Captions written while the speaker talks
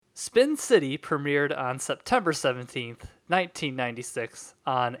Spin City premiered on September 17th, 1996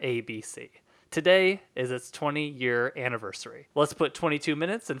 on ABC. Today is its 20-year anniversary. Let's put 22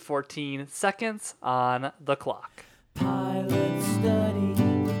 minutes and 14 seconds on the clock. Pilot study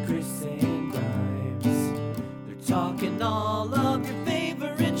with Chris and Grimes. They're talking all of your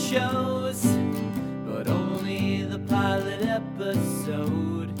favorite shows, but only the pilot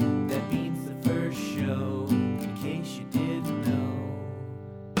episode. That means the first show, in case you didn't know.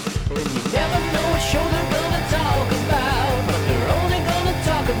 And you never know what show they're gonna talk about, but they're only gonna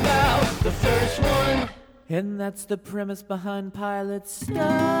talk about the first one. And that's the premise behind Pilot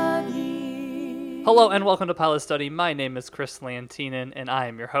Study. Hello and welcome to Pilot Study. My name is Chris Lantinen and I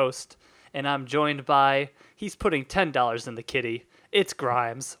am your host. And I'm joined by, he's putting $10 in the kitty. It's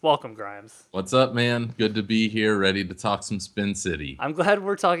Grimes. Welcome, Grimes. What's up, man? Good to be here, ready to talk some Spin City. I'm glad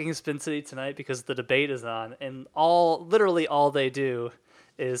we're talking Spin City tonight because the debate is on, and literally all they do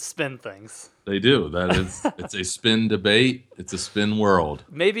is spin things. They do. It's a spin debate. It's a spin world.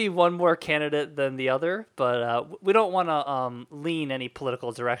 Maybe one more candidate than the other, but we don't want to lean any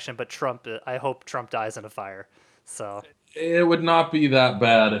political direction. But Trump, I hope Trump dies in a fire. So It would not be that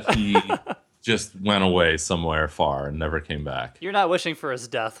bad if he just went away somewhere far and never came back. you're not wishing for his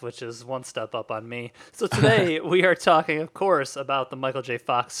death, which is one step up on me. So today we are talking, of course, about the Michael J.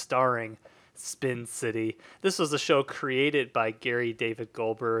 Fox starring Spin City. This was a show created by Gary David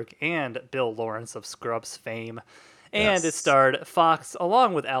Goldberg and Bill Lawrence of Scrubs fame. And Yes. It starred Fox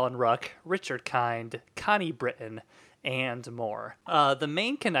along with Alan Ruck, Richard Kind, Connie Britton, and more. The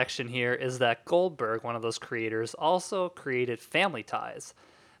main connection here is that Goldberg, one of those creators, also created Family Ties,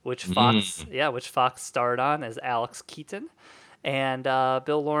 which Fox starred on as Alex Keaton. And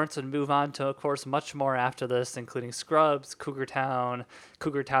Bill Lawrence would move on to, of course, much more after this, including Scrubs, Cougar Town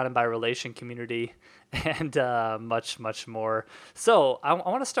and by relation Community, and much, much more. So I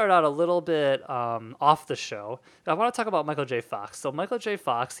want to start out a little bit off the show. I want to talk about Michael J. Fox. So Michael J.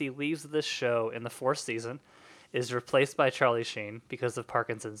 Fox, he leaves this show in the fourth season, is replaced by Charlie Sheen because of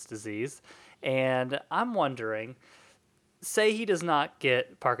Parkinson's disease. And I'm wondering, say he does not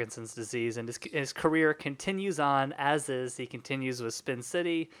get Parkinson's disease and his career continues on as is. He continues with Spin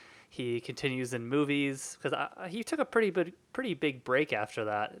City. He continues in movies because he took a pretty big break after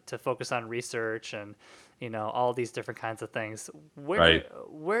that to focus on research and, all these different kinds of things.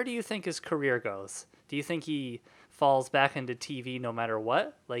 Where do you think his career goes? Do you think he falls back into TV no matter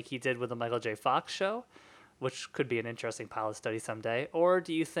what, like he did with the Michael J. Fox show, which could be an interesting pilot study someday? Or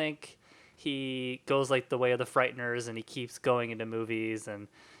do you think he goes like the way of the Frighteners and he keeps going into movies? And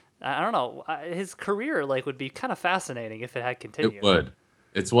I don't know, his career would be kind of fascinating if it had continued. It would.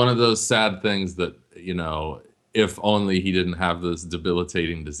 It's one of those sad things that, if only he didn't have this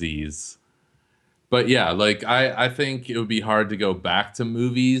debilitating disease. But yeah, I think it would be hard to go back to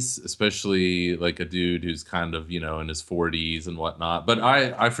movies, especially like a dude who's kind of, in his 40s and whatnot. But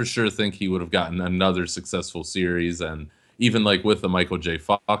I for sure think he would have gotten another successful series. And even with the Michael J.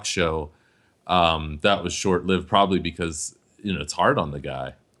 Fox show, that was short-lived probably because, it's hard on the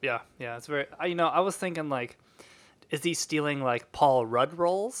guy. Yeah, it's very, I was thinking is he stealing Paul Rudd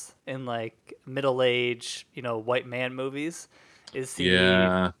roles in middle-age, white man movies? Is he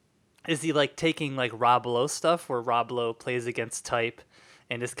taking Rob Lowe stuff where Rob Lowe plays against type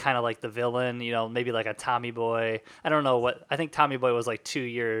and is kind of the villain, maybe a Tommy Boy. I don't know I think Tommy Boy was 2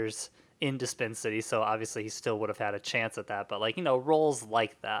 years into Spin City, so obviously he still would have had a chance at that, but roles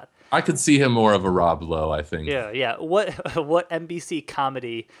like that. I could see him more of a Rob Lowe, I think. Yeah. What NBC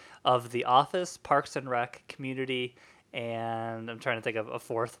comedy of The Office, Parks and Rec, Community, and I'm trying to think of a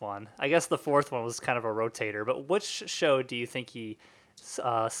fourth one. I guess the fourth one was kind of a rotator, but which show do you think he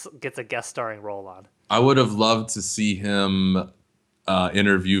gets a guest starring role on? I would have loved to see him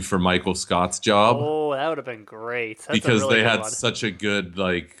interview for Michael Scott's job. Oh, that would have been great. That's because really they had one. Such a good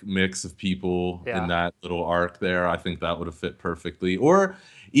mix of people in that little arc there. I think that would have fit perfectly. Or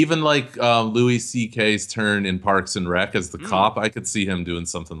even Louis C.K.'s turn in Parks and Rec as the cop. I could see him doing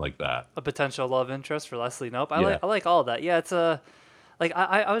something like that. A potential love interest for Leslie Knope. I like all of that. Yeah, it's a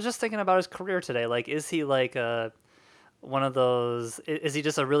I was just thinking about his career today. Is he one of those? Is he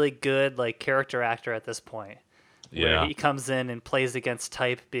just a really good character actor at this point? Where he comes in and plays against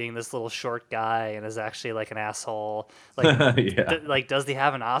type, being this little short guy, and is actually an asshole. Does he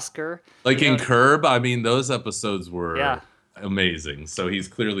have an Oscar? In Curb, I mean, those episodes were amazing. So he's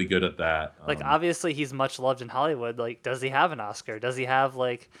clearly good at that. Obviously, he's much loved in Hollywood. Does he have an Oscar? Does he have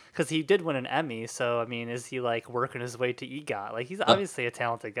because he did win an Emmy? So I mean, is he working his way to EGOT? He's obviously a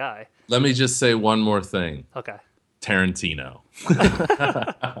talented guy. Let me just say one more thing. Okay. Tarantino.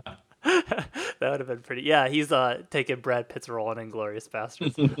 That would have been pretty. Yeah, he's taking Brad Pitt's role in Inglourious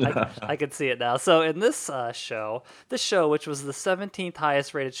Basterds. I can see it now. So in this show, which was the 17th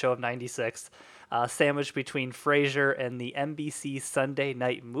highest rated show of '96, sandwiched between Frasier and the NBC Sunday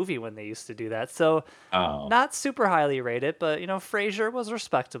Night Movie when they used to do that. So Oh, not super highly rated, but Frasier was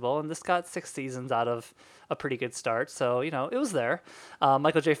respectable, and this got 6 seasons out of a pretty good start. So it was there.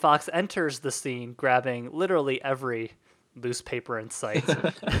 Michael J. Fox enters the scene grabbing literally every loose paper in sight.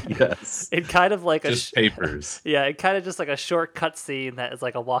 yes. It kind of like Just papers. yeah, it kind of just like a short cut scene that is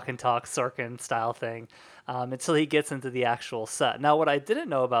like a walk and talk Sorkin style thing, until he gets into the actual set. Now, what I didn't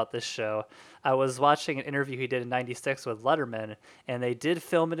know about this show, I was watching an interview he did in '96 with Letterman, and they did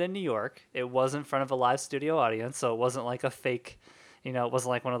film it in New York. It was in front of a live studio audience, so it wasn't like a fake. It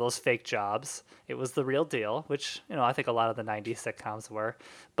wasn't like one of those fake jobs. It was the real deal, which I think a lot of the '90s sitcoms were.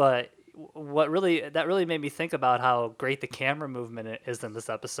 But what really made me think about how great the camera movement is in this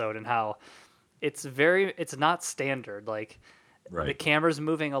episode, and how it's not standard. Like the Right. camera's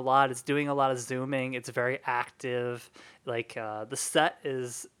moving a lot, it's doing a lot of zooming, it's very active. Like the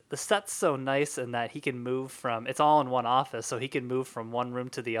set's so nice in that he can move from, it's all in one office, so he can move from one room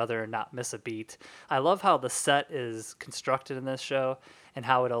to the other and not miss a beat. I love how the set is constructed in this show, and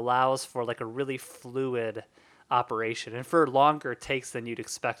how it allows for like a really fluid operation, and for longer takes than you'd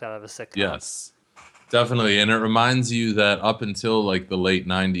expect out of a sitcom. Yes. Definitely. And it reminds you that up until like the late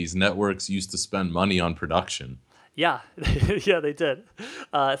 90s, networks used to spend money on production. Yeah, yeah, they did.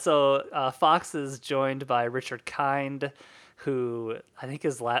 So Fox is joined by Richard Kind, who I think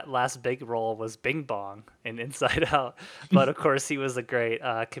his last big role was Bing Bong in Inside Out. But of course, he was a great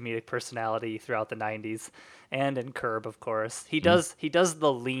comedic personality throughout the '90s, and in Curb, of course. He does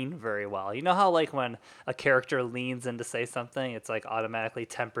the lean very well. You know how like when a character leans in to say something, it's like automatically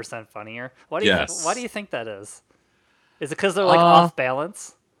 10% funnier. Yes. Why do you think that is? Is it because they're like off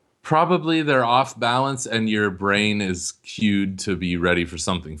balance? Probably they're off balance and your brain is cued to be ready for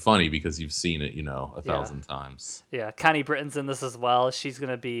something funny because you've seen it, a thousand times. Yeah, Connie Britton's in this as well. She's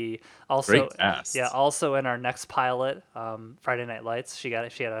gonna be also Great cast. also in our next pilot, Friday Night Lights. She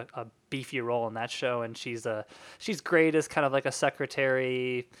had a beefy role in that show, and she's great as kind of like a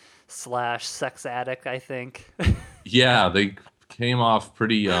secretary / sex addict, I think. Yeah, they came off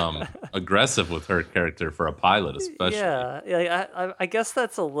pretty aggressive with her character for a pilot, especially. Yeah, I guess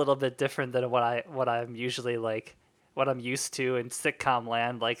that's a little bit different than what I'm usually like, what I'm used to in sitcom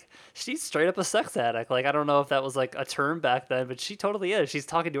land. Like, she's straight up a sex addict. Like, I don't know if that was like a term back then, but she totally is. She's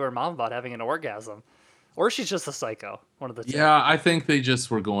talking to her mom about having an orgasm, or she's just a psycho. One of the two. Yeah, I think they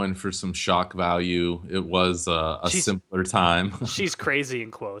just were going for some shock value. It was a simpler time. She's crazy in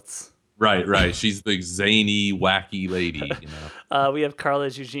quotes. Right. She's the zany, wacky lady, We have Carla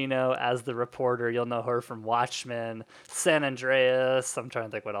Gugino as the reporter. You'll know her from Watchmen, San Andreas. I'm trying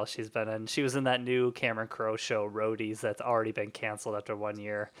to think what else she's been in. She was in that new Cameron Crowe show, Roadies, that's already been canceled after 1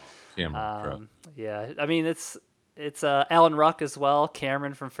 year. Cameron Crowe. Yeah, I mean it's Alan Ruck as well,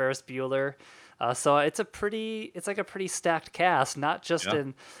 Cameron from Ferris Bueller. So it's like a pretty stacked cast. Not just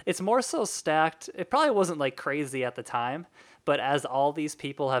it's more so stacked. It probably wasn't like crazy at the time, but as all these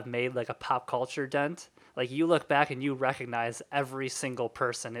people have made like a pop culture dent, like you look back and you recognize every single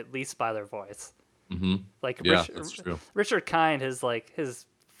person at least by their voice. Mm-hmm. Like Yeah, that's true. Richard Kind, his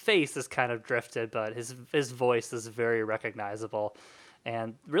face is kind of drifted, but his voice is very recognizable.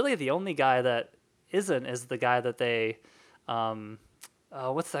 And really, the only guy that isn't is the guy that they,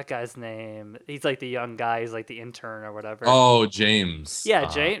 what's that guy's name? He's like the young guy. He's like the intern or whatever. Oh, James. Yeah,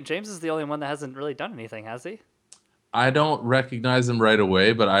 James is the only one that hasn't really done anything, has he? I don't recognize him right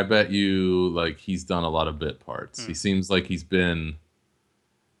away, but I bet you like he's done a lot of bit parts. He seems like he's been,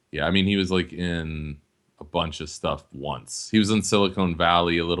 yeah. I mean, he was like in a bunch of stuff once. He was in Silicon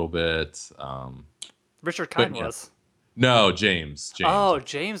Valley a little bit. Richard Kind yeah. was. No, James. Oh,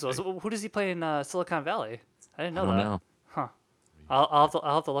 James was. Who does he play in Silicon Valley? I didn't know I don't that. know. Huh.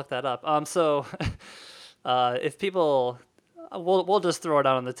 I'll have to look that up. So, if people, we'll just throw it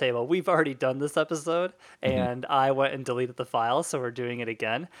out on the table. We've already done this episode, and I went and deleted the file, so we're doing it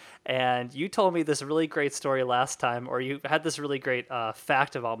again. And you told me this really great story last time, or you had this really great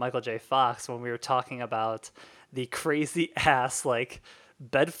fact about Michael J. Fox when we were talking about the crazy ass like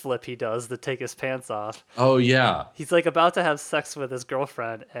bed flip he does to take his pants off. Oh yeah. He's like about to have sex with his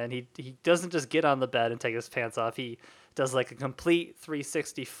girlfriend, and he doesn't just get on the bed and take his pants off. He does like a complete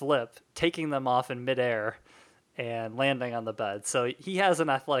 360 flip, taking them off in midair and landing on the bed. So he has an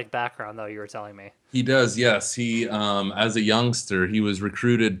athletic background, though, you were telling me. He does, yes. He, as a youngster, he was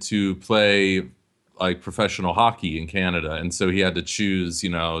recruited to play like professional hockey in Canada, and so he had to choose,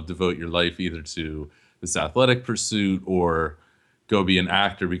 devote your life either to this athletic pursuit or go be an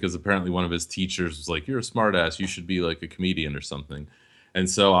actor because apparently one of his teachers was like, "You're a smartass. You should be like a comedian or something." And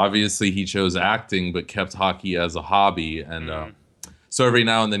so obviously he chose acting, but kept hockey as a hobby. And so every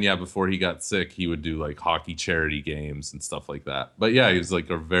now and then, yeah, before he got sick, he would do like hockey charity games and stuff like that. But yeah, he was like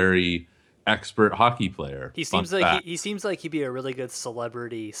a very expert hockey player. He Fun seems like fact. he seems like he'd be a really good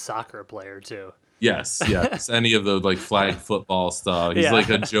celebrity soccer player too. Yes, yes. Any of the like flag football stuff. He's Yeah. like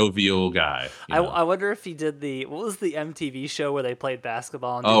a jovial guy. I wonder if he did what was the MTV show where they played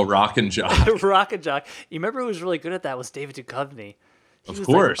basketball? And Oh, Rock and Jock. Rock and Jock. You remember who was really good at that was David Duchovny. He Of was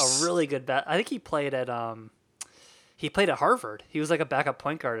course. like a really good I think he played at Harvard. He was like a backup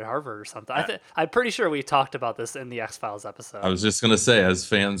point guard at Harvard or something. I'm pretty sure we talked about this in the X-Files episode. I was just gonna say, as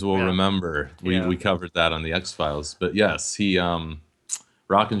fans will Yeah. remember, we Yeah. we covered that on the X Files. But yes, he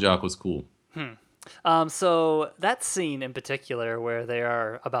Rock and Jock was cool. So that scene in particular where they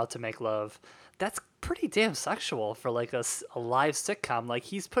are about to make love, that's pretty damn sexual for like a live sitcom. Like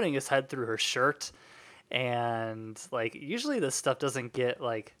he's putting his head through her shirt, and like usually this stuff doesn't get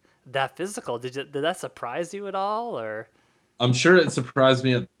like that physical. Did that surprise you at all, or? I'm sure it surprised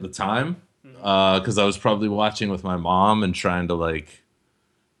me at the time because I was probably watching with my mom and trying to like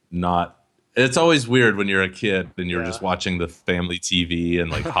not. It's always weird when you're a kid and you're Yeah. just watching the family TV and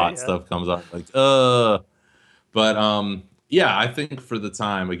like hot Yeah. stuff comes up like But yeah, I think for the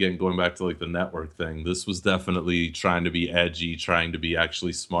time, again, going back to like the network thing, this was definitely trying to be edgy, trying to be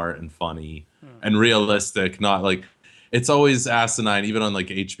actually smart and funny and realistic, not like it's always asinine, even on like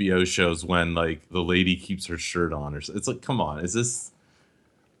HBO shows when like the lady keeps her shirt on or it's like, come on, is this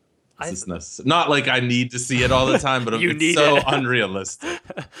necessary? Not like I need to see it all the time, but You it's need so it. unrealistic.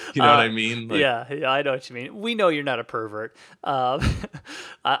 You know what I mean? Like, Yeah, I know what you mean. We know you're not a pervert. well,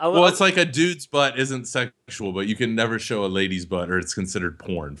 it's like a dude's butt isn't sexual, but you can never show a lady's butt or it's considered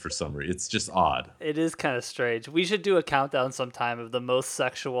porn for some reason. It's just odd. It is kind of strange. We should do a countdown sometime of the most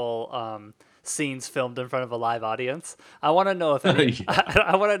sexual scenes filmed in front of a live audience. I want to know if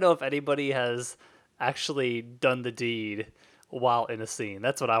I want to know if anybody has actually done the deed while in a scene.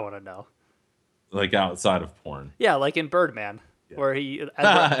 That's what I want to know. Like outside of porn. Yeah, like in Birdman, where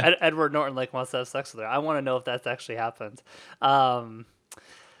Edward Norton like wants to have sex with her. I want to know if that's actually happened.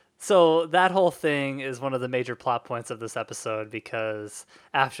 So that whole thing is one of the major plot points of this episode because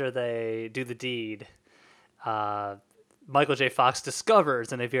after they do the deed, Michael J. Fox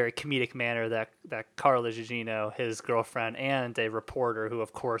discovers in a very comedic manner that Carla Gugino, his girlfriend, and a reporter who,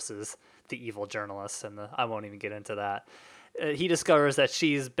 of course, is the evil journalist, and I won't even get into that. He discovers that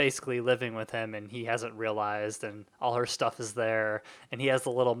she's basically living with him and he hasn't realized, and all her stuff is there, and he has a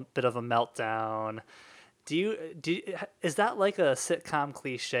little bit of a meltdown. Is that like a sitcom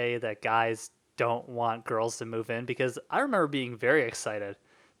cliche that guys don't want girls to move in? Because I remember being very excited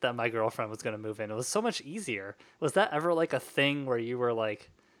that my girlfriend was going to move in. It was so much easier. Was that ever like a thing where you were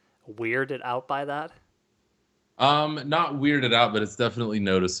like weirded out by that? Not weirded out, but it's definitely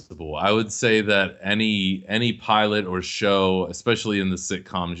noticeable. I would say that any pilot or show, especially in the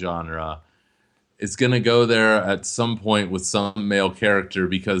sitcom genre, is gonna go there at some point with some male character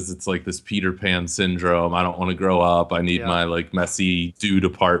because it's like this Peter Pan syndrome. I don't want to grow up. I need my like messy dude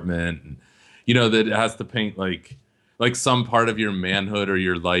apartment. And, you know, that it has to paint like some part of your manhood or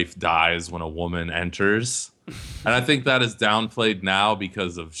your life dies when a woman enters. And I think that is downplayed now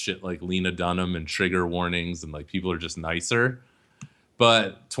because of shit like Lena Dunham and trigger warnings and like people are just nicer.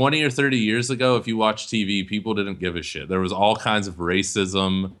 But 20 or 30 years ago, if you watch TV, people didn't give a shit. There was all kinds of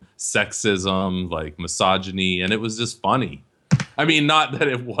racism, sexism, like misogyny, and it was just funny. I mean, not that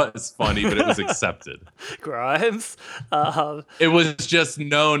it was funny, but it was accepted. Grimes. It was just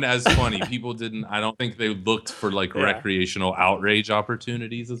known as funny. People I don't think they looked for like recreational outrage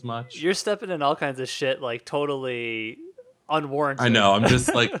opportunities as much. You're stepping in all kinds of shit, like totally unwarranted. I know. I'm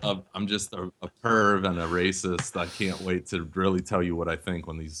just like, I'm just a perv and a racist. I can't wait to really tell you what I think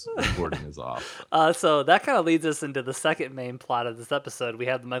when these recording is off. So that kind of leads us into the second main plot of this episode. We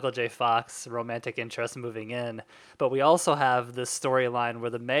have the Michael J. Fox romantic interest moving in, but we also have this storyline where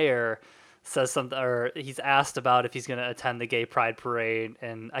the mayor says something, or he's asked about if he's going to attend the gay pride parade,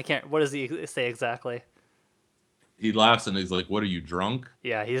 and what does he say exactly? He laughs and he's like, "What are you, drunk?"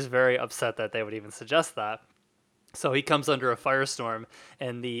 Yeah, he's very upset that they would even suggest that. So he comes under a firestorm.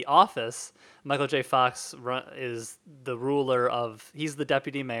 In the office, Michael J. Fox is the ruler he's the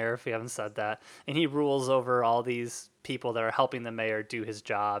deputy mayor, if we haven't said that, and he rules over all these people that are helping the mayor do his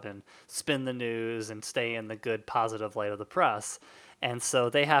job and spin the news and stay in the good, positive light of the press. And so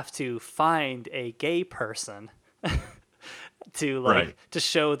they have to find a gay person to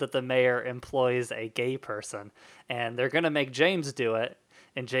show that the mayor employs a gay person. And they're going to make James do it.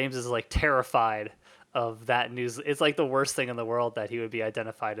 And James is like terrified of that news. It's like the worst thing in the world that he would be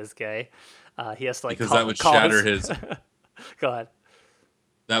identified as gay. He has to like Because that would shatter his Go ahead.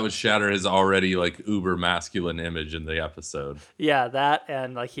 that would shatter his already like uber masculine image in the episode. Yeah, that,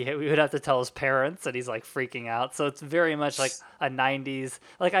 and like we would have to tell his parents, and he's like freaking out. So it's very much like a '90s.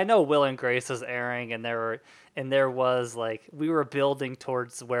 Like I know Will and Grace was airing, and there was like we were building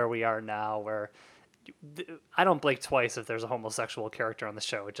towards where we are now, where I don't blink twice if there's a homosexual character on the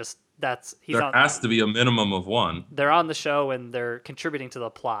show. It just There has to be a minimum of one. They're on the show and they're contributing to the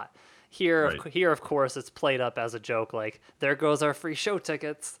plot. Here, Right. here, of course, it's played up as a joke. Like, there goes our free show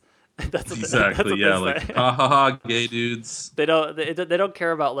tickets. That's what Exactly. they Yeah. say. Like, ha ha ha, gay dudes. They don't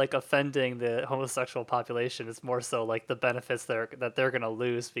care about like offending the homosexual population. It's more so like the benefits that they're gonna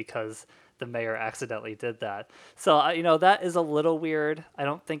lose because the mayor accidentally did that. So that is a little weird. I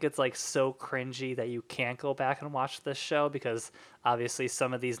don't think it's like so cringy that you can't go back and watch this show, because obviously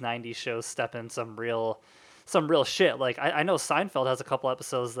some of these '90s shows step in some real shit. Like I know Seinfeld has a couple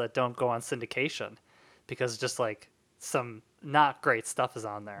episodes that don't go on syndication because just like some not great stuff is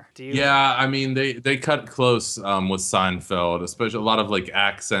on there. Do you? Yeah, I mean they cut close with Seinfeld, especially a lot of like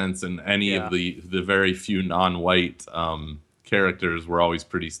accents, and any Yeah. of the very few non-white characters were always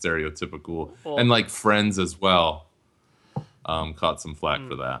pretty stereotypical, Well- and like Friends as well caught some flack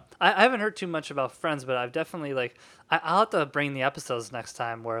for that. I haven't heard too much about Friends, but I've definitely like I'll have to bring the episodes next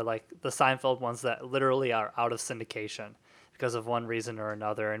time where like the Seinfeld ones that literally are out of syndication because of one reason or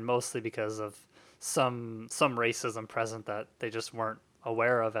another, and mostly because of some racism present that they just weren't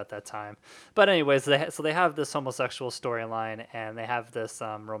aware of at that time. But anyways, they have this homosexual storyline, and they have this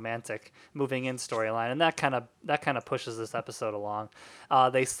romantic moving in storyline, and that kind of pushes this episode along.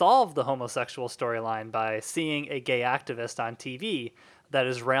 They solve the homosexual storyline by seeing a gay activist on TV that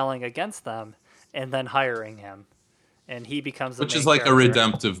is railing against them, and then hiring him, and he becomes the Which main is like a character.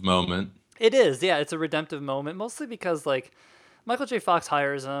 redemptive moment. It is, yeah. It's a redemptive moment, mostly because like Michael J. Fox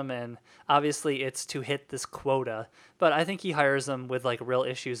hires him, and obviously it's to hit this quota. But I think he hires him with like real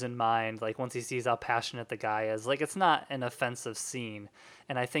issues in mind. Like once he sees how passionate the guy is, like it's not an offensive scene,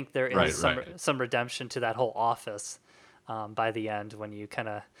 and I think there is Right. some redemption to that whole office by the end when you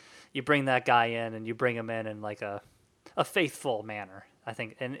you bring that guy in and you bring him in like a faithful manner. I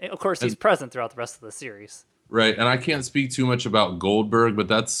think, and of course he's present throughout the rest of the series. Right, and I can't speak too much about Goldberg, but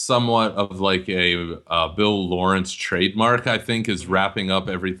that's somewhat of like a Bill Lawrence trademark. I think is wrapping up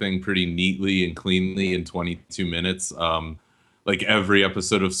everything pretty neatly and cleanly in 22 minutes. Like every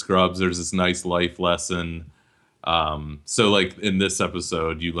episode of Scrubs, there's this nice life lesson. So like in this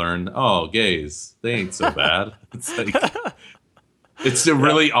episode, you learn, oh, gays, they ain't so bad. It's like it's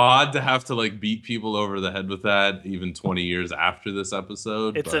really odd to have to like beat people over the head with that even 20 years after this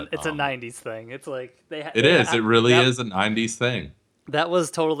episode. It's but, a '90s thing. It's like It is. It really is a 90s thing. That was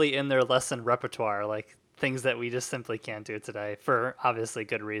totally in their lesson repertoire, like things that we just simply can't do today for obviously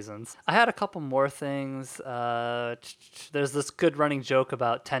good reasons. I had a couple more things. There's this good running joke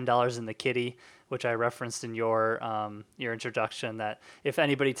about $10 in the kitty, which I referenced in your introduction, that if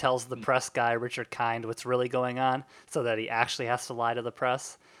anybody tells the press guy, Richard Kind, what's really going on so that he actually has to lie to the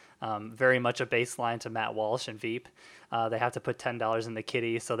press, very much a baseline to Matt Walsh and Veep. They have to put $10 in the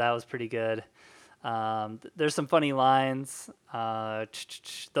kitty, so that was pretty good. There's some funny lines.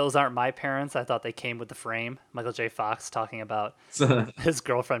 Those aren't my parents. I thought they came with the frame. Michael J. Fox talking about his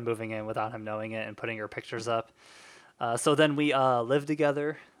girlfriend moving in without him knowing it and putting her pictures up. So then we live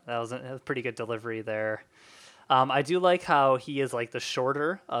together. That was a pretty good delivery there. I do like how he is like the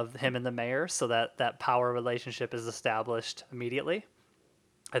shorter of him and the mayor, so that power relationship is established immediately.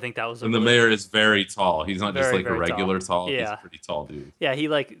 I think that was And the mayor is very tall. He's not just Very, like a very regular tall. He's Yeah. a pretty tall dude. Yeah, he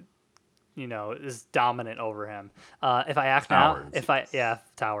like, is dominant over him. If I act Towers. now,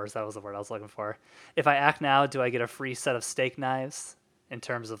 towers, that was the word I was looking for. If I act now, do I get a free set of steak knives in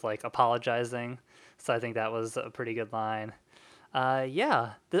terms of like apologizing? So I think that was a pretty good line. I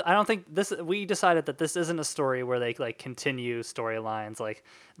don't think we decided that this isn't a story where they like continue storylines. Like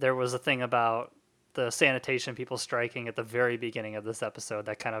there was a thing about the sanitation people striking at the very beginning of this episode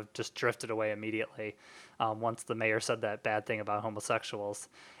that kind of just drifted away immediately once the mayor said that bad thing about homosexuals,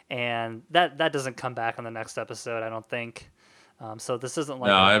 and that doesn't come back in the next episode, I don't think. So this isn't like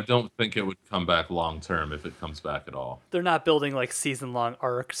No, I don't think it would come back long term if it comes back at all. they're not building like season long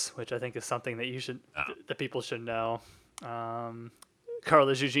arcs, which I think is something that No. that people should know.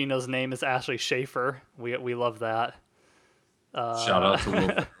 Carla Gugino's name is Ashley Schaefer. We love that. Shout out to Will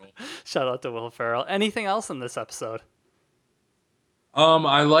Ferrell. Shout out to Will Ferrell. Anything else in this episode?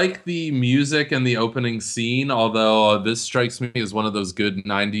 I like the music and the opening scene, although this strikes me as one of those good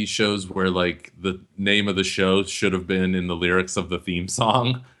 90s shows where like the name of the show should have been in the lyrics of the theme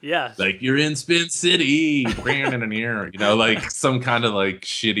song. Yeah. Like you're in Spin City, like some kind of like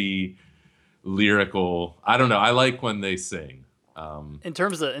shitty lyrical. I don't know. I like when they sing.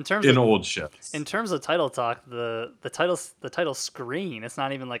 In old shows. In terms of title talk, the title screen, it's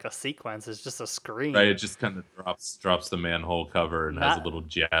not even like a sequence, it's just a screen. Right, it just kind of drops the manhole cover and has a little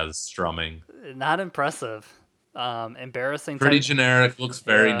jazz strumming. Not impressive. Embarrassing. Pretty generic, looks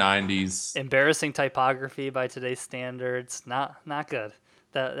very 90s. Embarrassing typography by today's standards. Not good.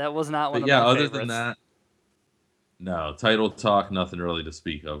 That was not one But of yeah, my other favorites. than that, no, title talk, nothing really to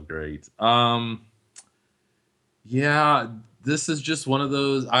speak of. Great. Yeah, this is just one of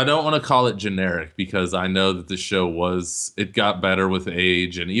those. I don't want to call it generic because I know that the show it got better with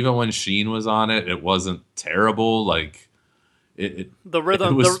age, and even when Sheen was on it, it wasn't terrible. Like the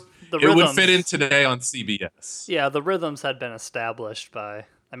rhythm, it would fit in today on CBS. Yeah, the rhythms had been established by.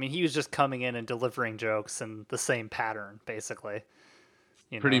 I mean, he was just coming in and delivering jokes in the same pattern, basically.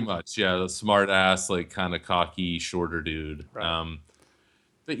 Pretty much, yeah. The smart ass, like kind of cocky, shorter dude. Right.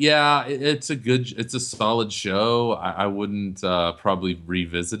 But yeah, it's a solid show. I wouldn't probably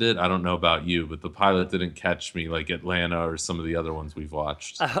revisit it. I don't know about you, but the pilot didn't catch me like Atlanta or some of the other ones we've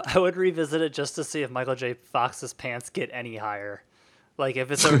watched. I would revisit it just to see if Michael J. Fox's pants get any higher. Like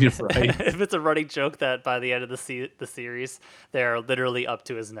if it's a right. if it's a running joke that by the end of the series they're literally up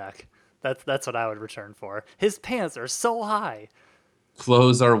to his neck. That's what I would return for. His pants are so high.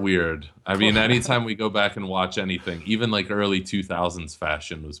 Clothes are weird. I mean, anytime we go back and watch anything, even like early 2000s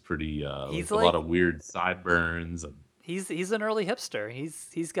fashion was pretty with a lot of weird sideburns. He's an early hipster.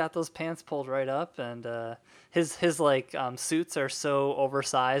 He's got those pants pulled right up, and his like suits are so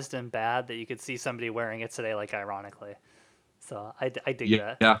oversized and bad that you could see somebody wearing it today, like ironically. So I dig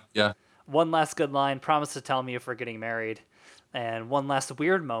that. Yeah. One last good line: "Promise to tell me if we're getting married." And one last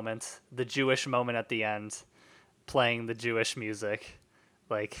weird moment: the Jewish moment at the end, playing the Jewish music.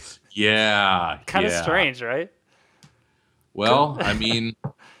 Like, kind of strange, right? Well, I mean,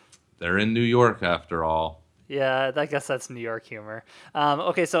 they're in New York after all. Yeah, I guess that's New York humor.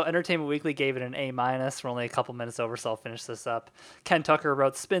 Okay, so Entertainment Weekly gave it an A-. We're only a couple minutes over, so I'll finish this up. Ken Tucker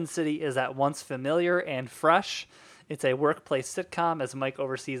wrote, Spin City is at once familiar and fresh. It's a workplace sitcom as Mike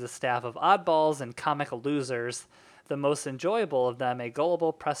oversees a staff of oddballs and comic losers. The most enjoyable of them, a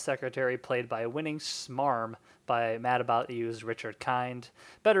gullible press secretary played by winning Smarm by Mad About You's Richard Kind.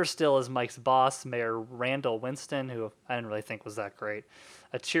 Better still is Mike's boss, Mayor Randall Winston, who I didn't really think was that great.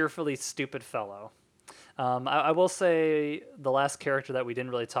 A cheerfully stupid fellow. I will say the last character that we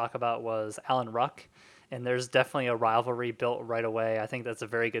didn't really talk about was Alan Ruck, and there's definitely a rivalry built right away. I think that's a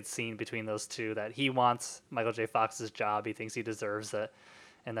very good scene between those two, that he wants Michael J. Fox's job. He thinks he deserves it,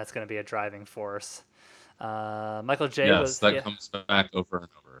 and that's going to be a driving force. Michael J. Comes back over and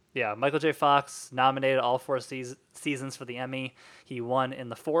over. Yeah, Michael J. Fox nominated all 4 seasons for the Emmy. He won in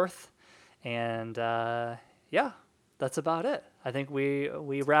the 4th, and yeah, that's about it. I think we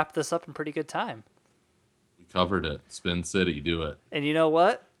wrapped this up in pretty good time. We covered it. Spin City, do it. And you know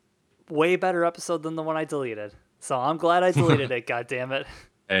what? Way better episode than the one I deleted. So I'm glad I deleted it. God damn it.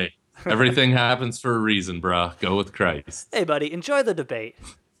 Hey, everything happens for a reason, bruh. Go with Christ. Hey, buddy, enjoy the debate.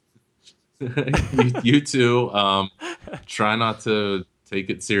 you too. Try not to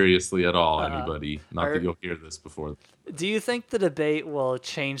take it seriously at all, anybody. Not that you'll hear this before. Do you think the debate will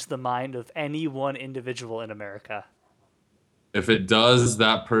change the mind of any one individual in America? If it does,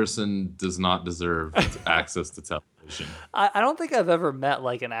 that person does not deserve access to television. I don't think I've ever met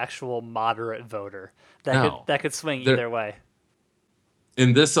like an actual moderate voter that could swing either way.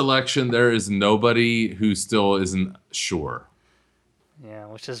 In this election, there is nobody who still isn't sure. Yeah,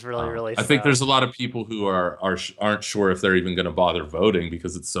 which is really sad. I think there's a lot of people who aren't sure if they're even going to bother voting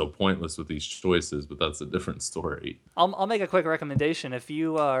because it's so pointless with these choices, but that's a different story. I'll make a quick recommendation. If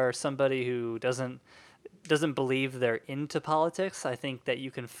you are somebody who doesn't believe they're into politics, I think that you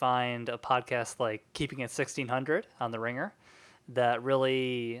can find a podcast like Keeping It 1600 on The Ringer that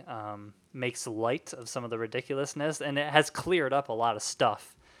really makes light of some of the ridiculousness, and it has cleared up a lot of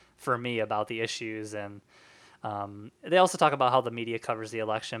stuff for me about the issues. And they also talk about how the media covers the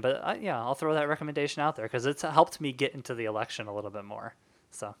election, but I'll throw that recommendation out there because it's helped me get into the election a little bit more.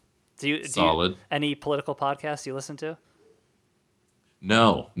 So, Solid. Any political podcasts you listen to?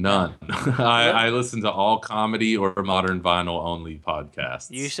 No, none. I listen to all comedy or modern vinyl only podcasts.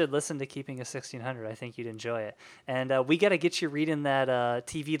 You should listen to Keeping It 1600. I think you'd enjoy it. And we got to get you reading that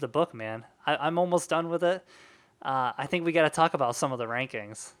TV The Book, man. I'm almost done with it. I think we got to talk about some of the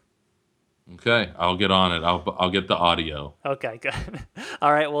rankings. Okay, I'll get on it. I'll get the audio. Okay, good.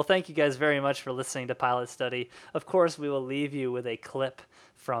 All right, well, thank you guys very much for listening to Pilot Study. Of course, we will leave you with a clip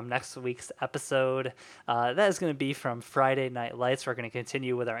from next week's episode. That is going to be from Friday Night Lights. We're going to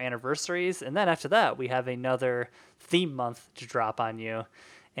continue with our anniversaries, and then after that, we have another theme month to drop on you,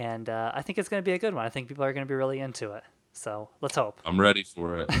 and I think it's going to be a good one. I think people are going to be really into it. So let's hope. I'm ready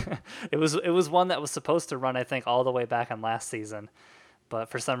for it. It was one that was supposed to run, I think, all the way back on last season, but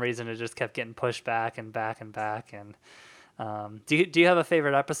for some reason it just kept getting pushed back and back and back. And do you have a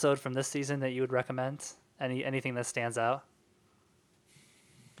favorite episode from this season that you would recommend? Anything that stands out?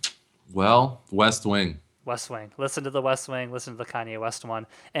 Well, West Wing. West Wing. Listen to the West Wing. Listen to the Kanye West one,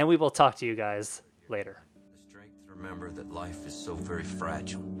 and we will talk to you guys later. The strength to remember that life is so very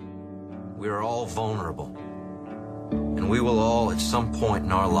fragile. We are all vulnerable. And we will all, at some point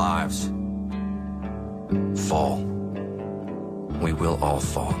in our lives, fall. We will all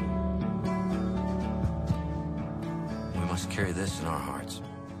fall. We must carry this in our hearts.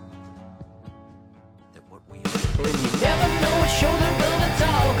 That what we are... And you never know what show they're gonna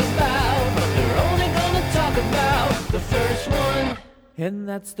talk about, but they're only gonna talk about the first one. And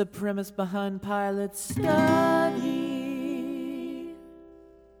that's the premise behind Pilot Study.